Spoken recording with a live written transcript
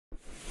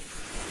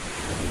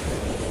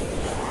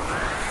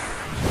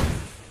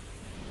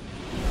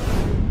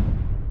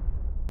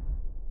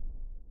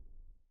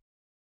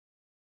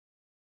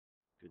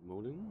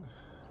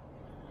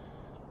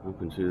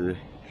Welcome to the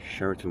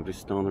Sheraton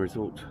Vistana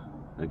Resort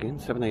again,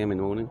 7 AM in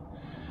the morning.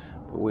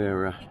 But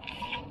we're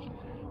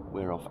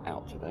off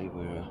out today.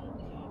 We're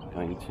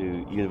going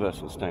to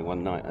Universal, staying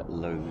one night at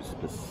Lowe's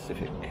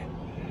Pacific,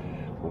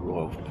 or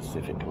Royal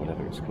Pacific, or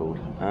whatever it's called.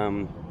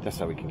 Just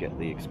so we can get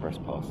the express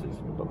passes,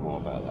 but more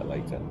about that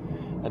later.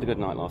 Had a good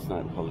night last night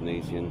at the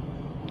Polynesian,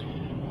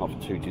 after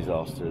two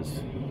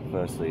disasters.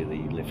 Firstly,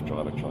 the lift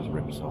driver tried to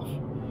rip us off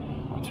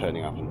by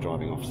turning up and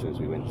driving off as soon as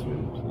we went to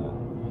him.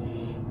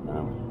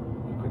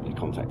 We quickly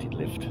contacted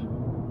Lyft,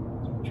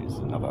 which is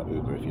another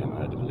Uber if you haven't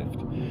heard of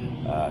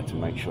Lyft, to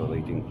make sure they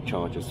didn't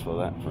charge us for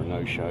that, for a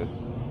no-show,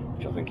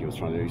 which I think he was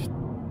trying to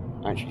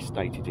do. Actually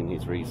stated in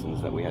his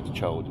reasons that we had a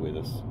child with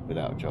us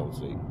without a child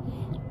seat.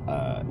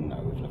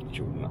 No, we've left the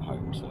children at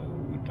home, so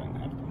we don't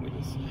have them with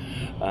us.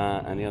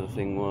 And the other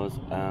thing was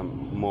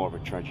more of a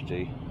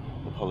tragedy.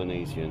 The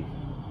Polynesian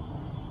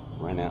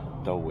ran out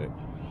of Dole Whip.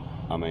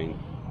 I mean,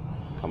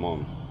 come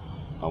on.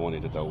 I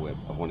wanted a Dole Whip.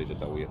 I've wanted a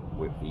Dole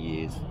Whip for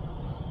years,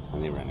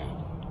 and they ran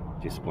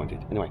out.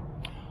 Disappointed. Anyway,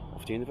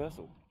 off to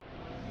Universal.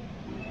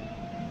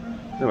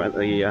 So we're at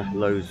the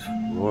Lowe's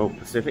Royal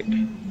Pacific.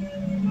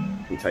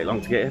 Didn't take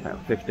long to get here,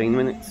 about 15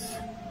 minutes.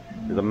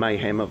 With the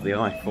mayhem of the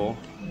I-4.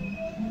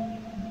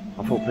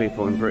 I thought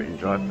people in Britain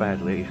drive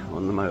badly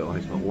on the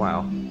motorways, but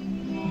wow.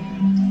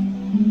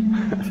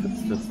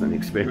 That's just an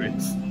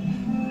experience.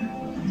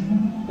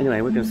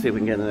 Anyway, we're going to see if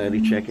we can get an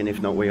early check-in. If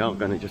not, we are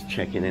going to just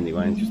check in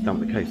anyway and just dump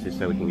the cases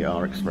so we can get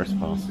our express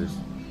passes.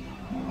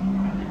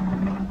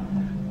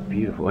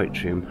 Beautiful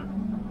atrium.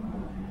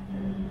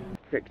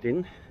 Checked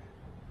in,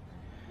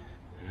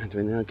 and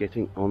we're now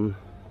getting on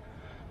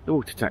the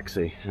water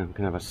taxi. I'm going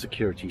to have a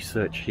security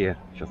search here,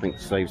 which I think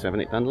saves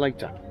having it done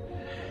later.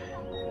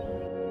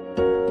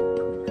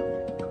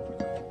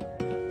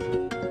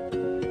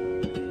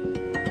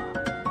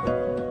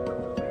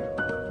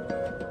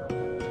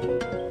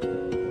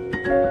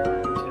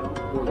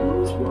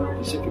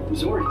 Pacific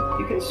Resort,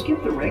 you can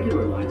skip the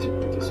regular lines of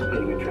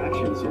participating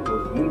attractions at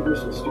both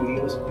Universal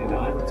Studios and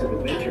Islands of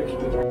Adventure.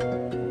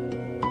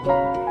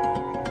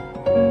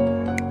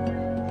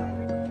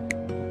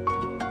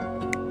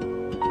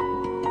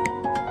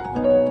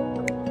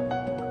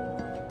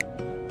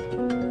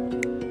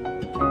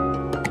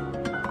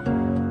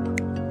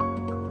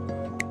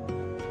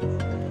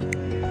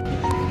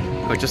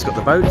 I just got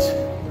the boat.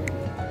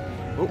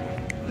 Oh,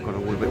 got a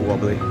little bit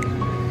wobbly.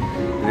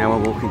 Now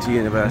we're walking to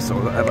Universal.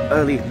 We've got an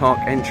early park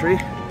entry,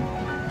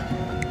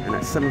 and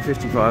at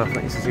 7:55 I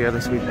think this is the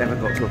earliest we've ever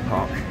got to a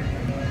park.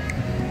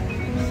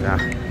 So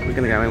we're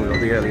going to go in, we've got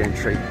the early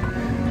entry.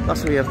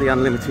 Plus we have the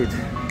unlimited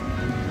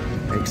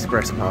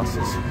express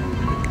passes.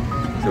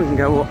 So we can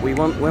go what we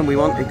want, when we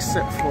want,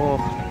 except for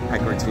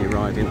Hagrid's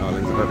ride in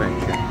Islands of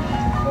Adventure.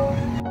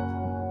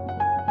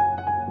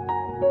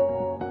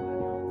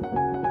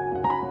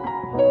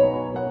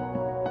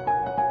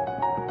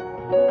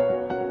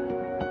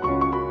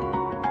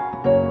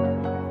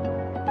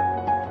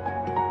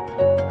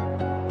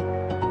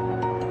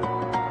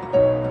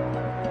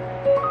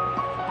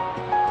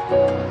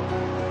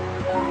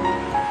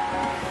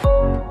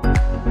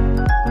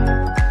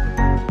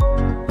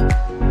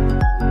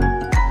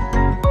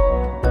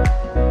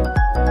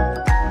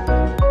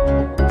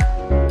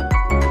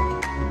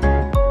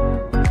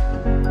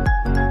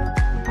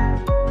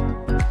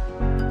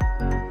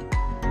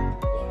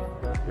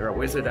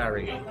 Wizard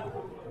Harry.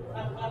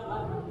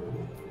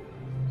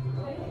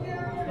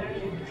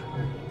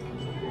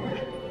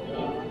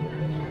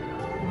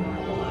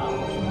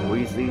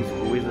 Weasley's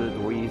Wizard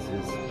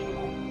Wheezes.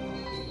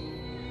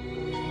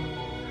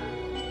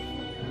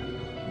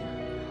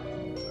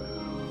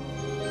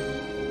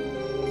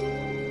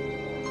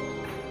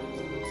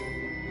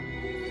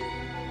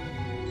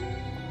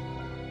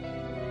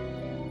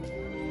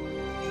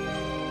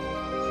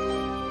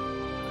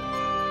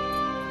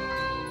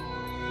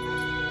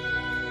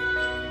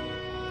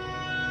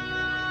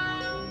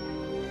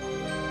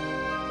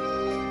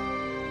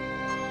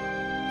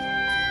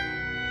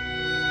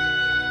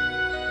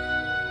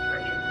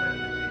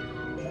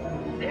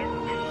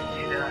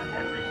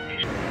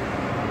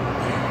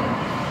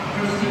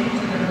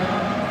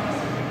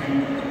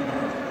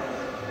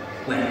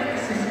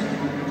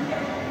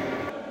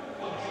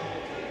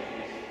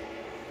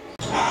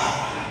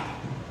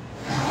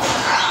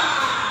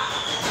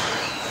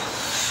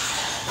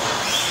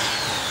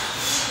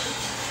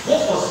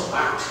 What was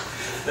that?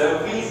 The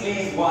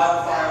Weasley's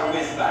wildfire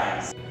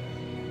whiz-bangs.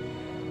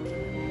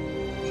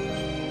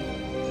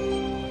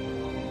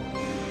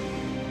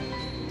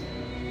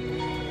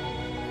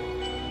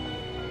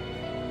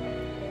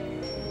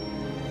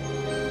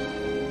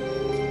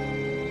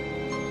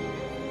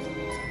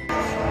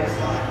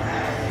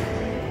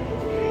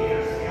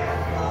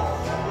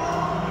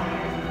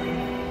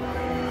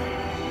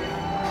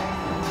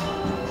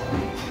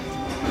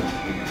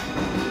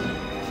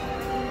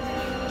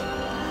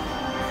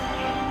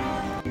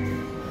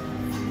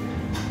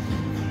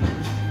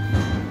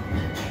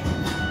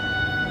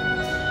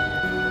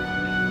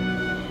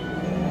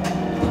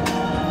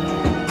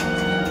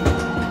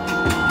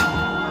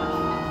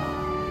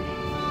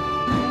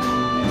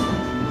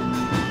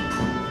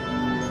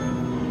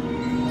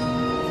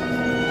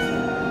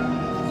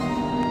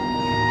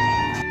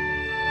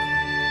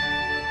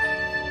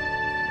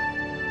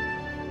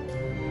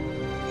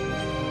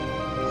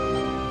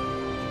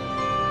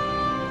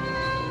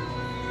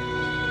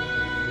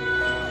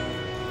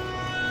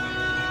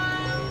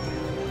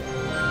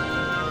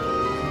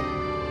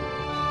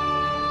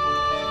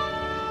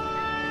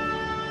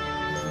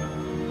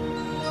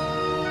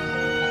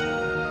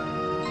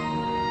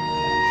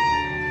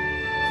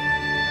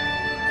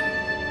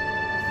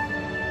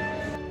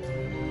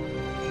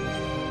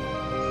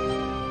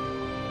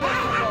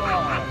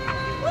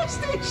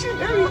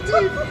 Stationary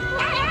teeth!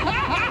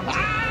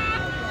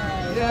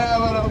 Yeah,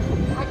 but I'll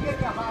give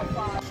you a high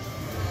five.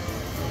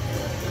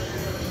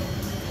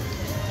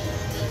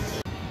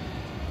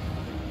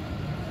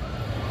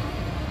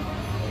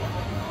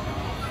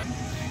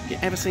 You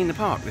ever seen the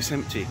park this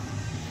empty?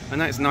 I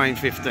know it's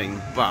 9:15,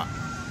 but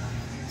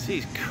see,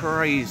 it's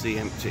crazy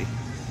empty.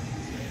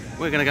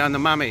 We're gonna go on the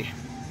Mummy.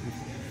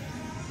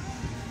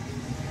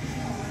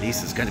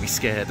 Lisa's going to be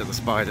scared of the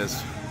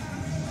spiders.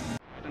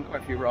 We've done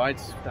quite a few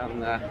rides. We've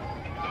done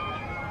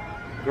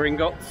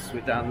Gringotts,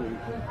 we've done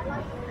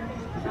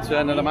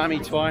Return of the Mummy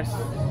twice.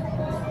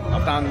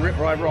 I've done Rip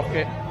Ride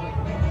Rocket,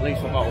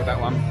 Lisa got with that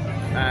one.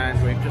 And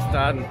we've just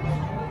done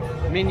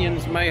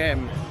Minions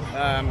Mayhem.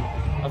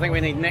 I think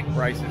we need neck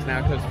braces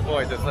now because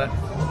boy does that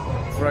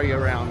throw you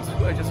around.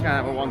 We're just going to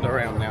have a wander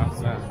around now.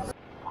 So.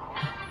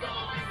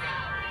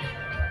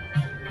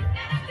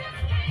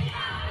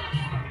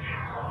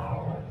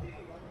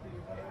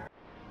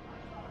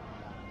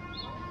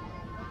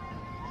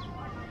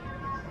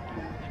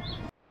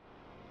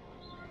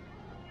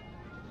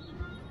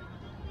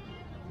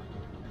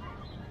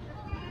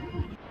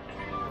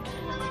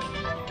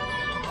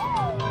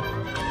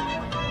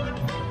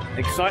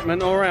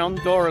 Excitement all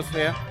around. Dora's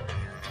here.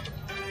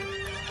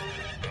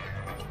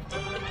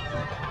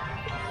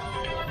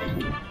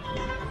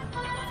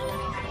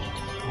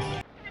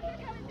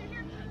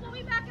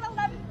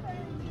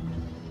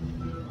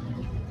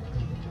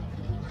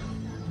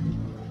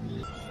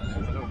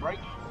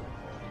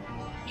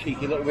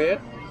 Cheeky little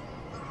beard.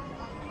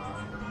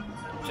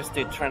 Just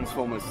did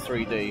Transformers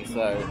 3D,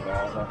 so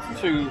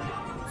that's 2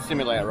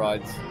 simulator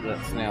rides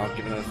that's now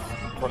given us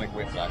chronic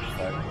whiplash,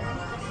 so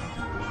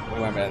we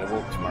won't be able to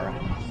walk tomorrow.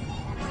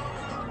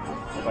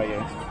 What about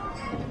you?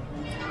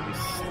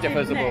 You're stiff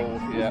as a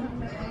ball, yeah.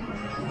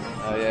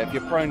 Yeah, if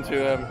you're prone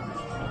to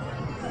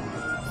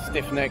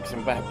stiff necks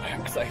and bad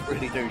backs, they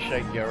really do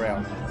shake you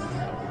around.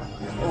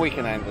 But we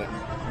can handle it,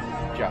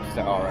 just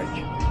at our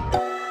age.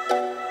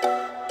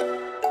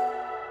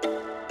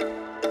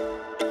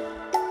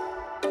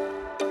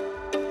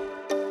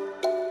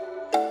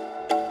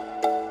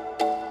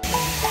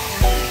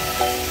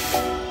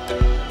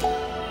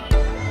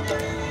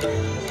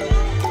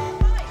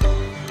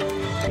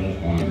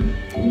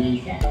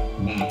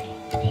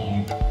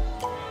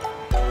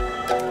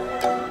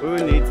 Who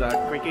needs a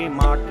quickie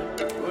mark?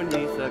 Who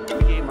needs a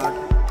quickie mark?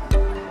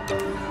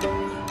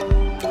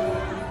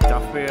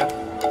 Duff beer.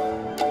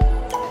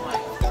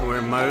 So we're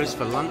in Moe's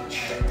for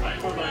lunch.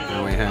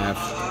 And we have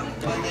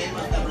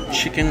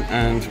chicken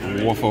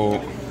and waffle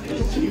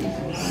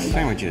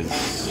sandwiches.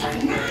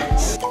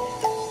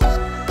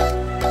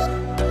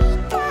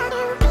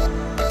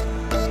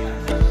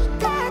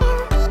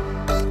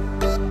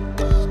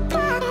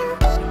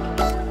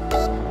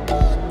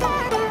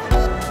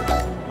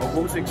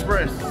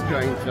 Express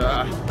going to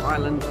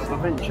Islands of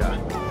Adventure.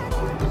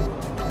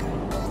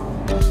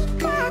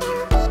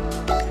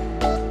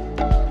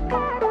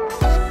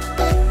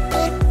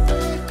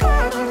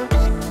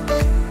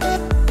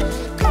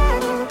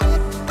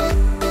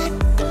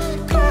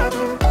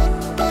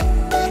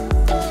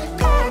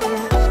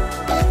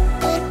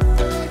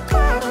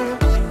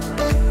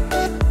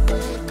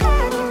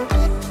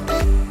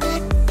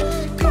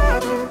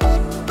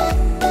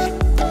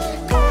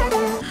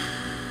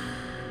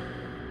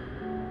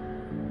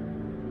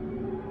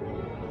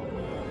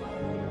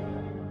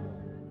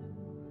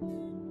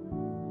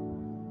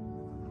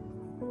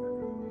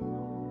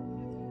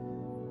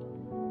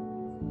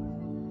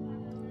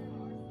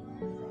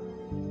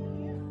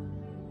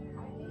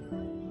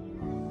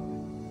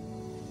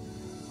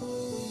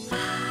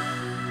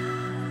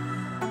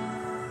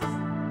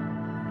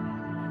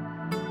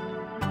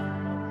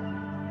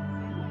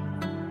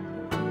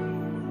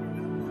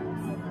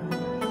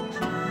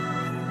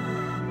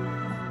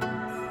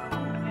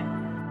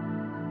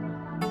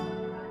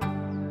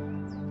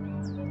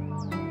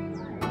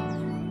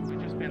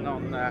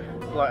 On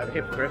Flight of the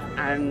Hippogriff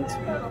and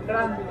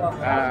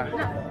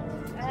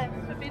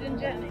Forbidden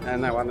Journey.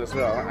 And that one as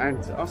well. And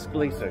ask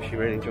Lisa if she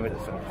really enjoyed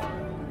herself.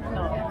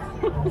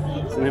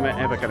 No. So never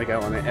ever going to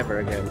go on it ever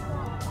again.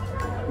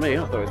 Me,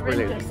 I thought it was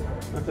brilliant.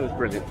 I thought it was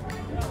brilliant.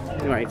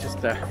 Anyway, just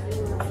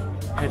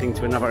heading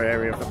to another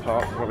area of the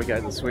park where we go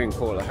to the swimming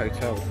pool at the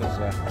hotel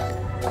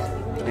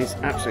because it's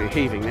absolutely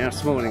heaving now.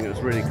 This morning it was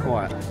really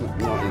quiet,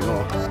 not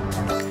anymore.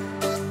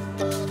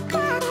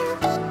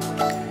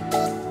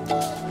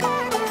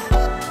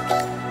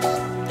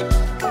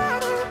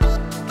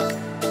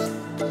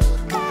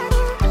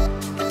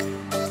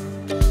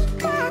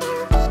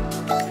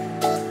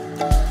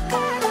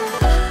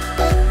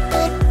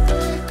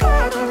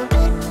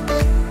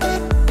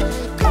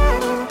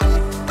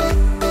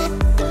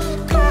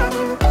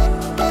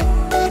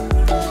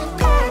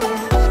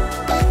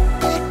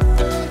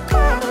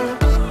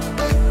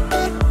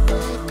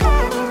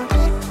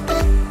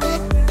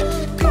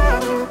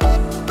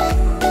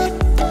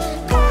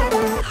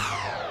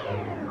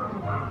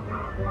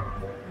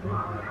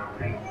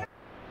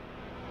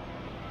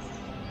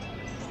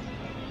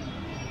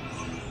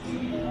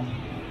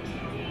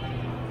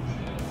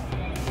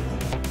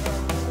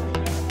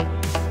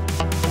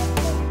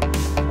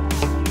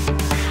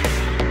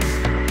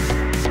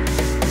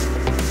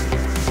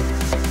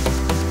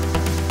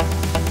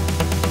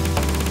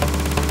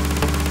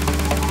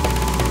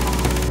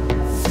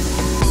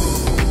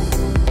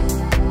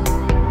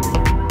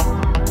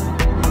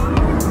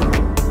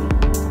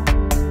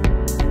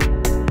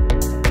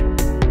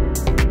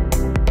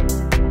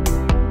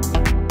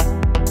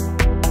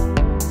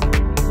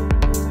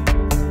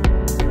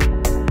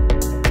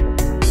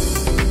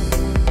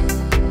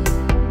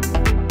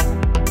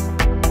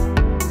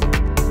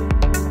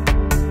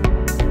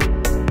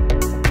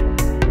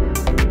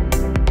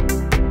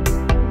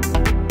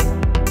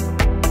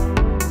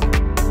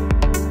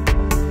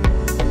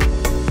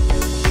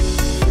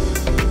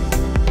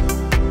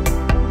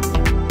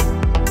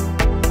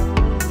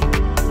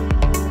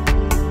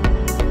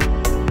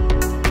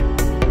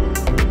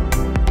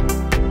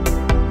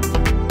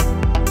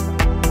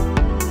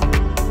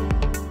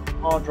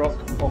 Hard Rock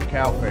or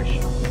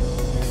Cowfish?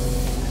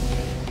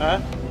 Huh?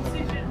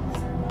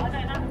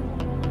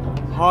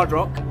 Hard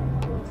Rock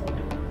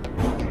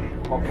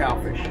or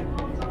Cowfish?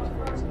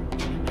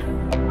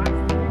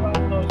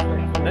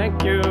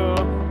 Thank you.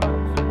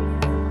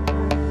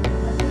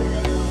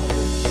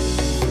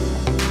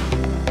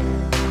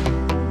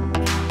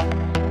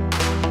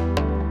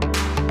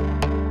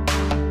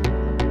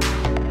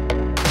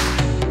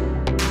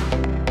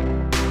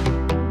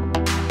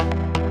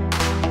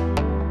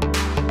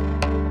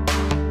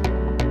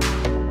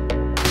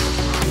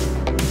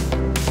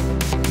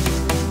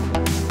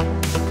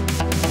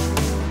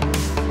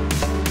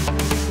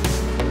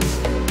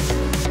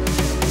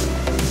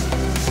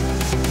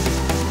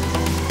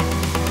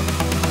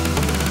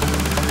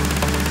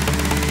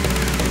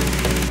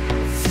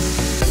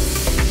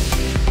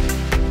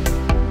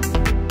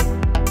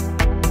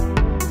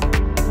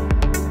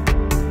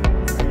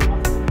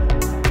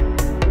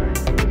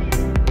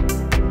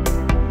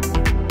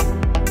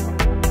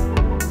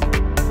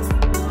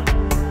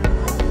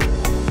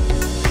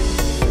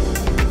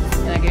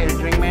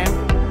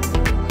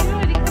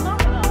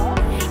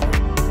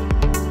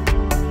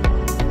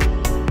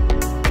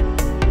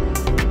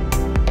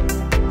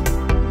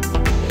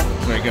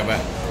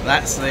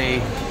 That's the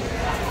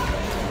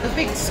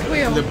big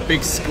squeal. The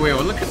big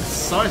squeal. Look at the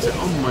size of it.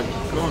 Oh my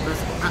god,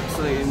 that's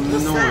absolutely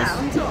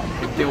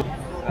enormous. Big deal.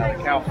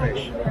 The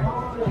cowfish.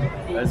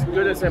 As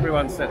good as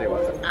everyone said it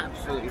was.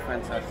 Absolutely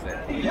fantastic.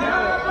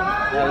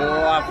 A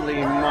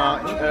lovely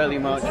early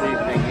March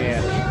evening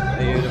here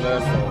at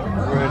Universal.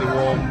 Really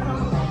warm.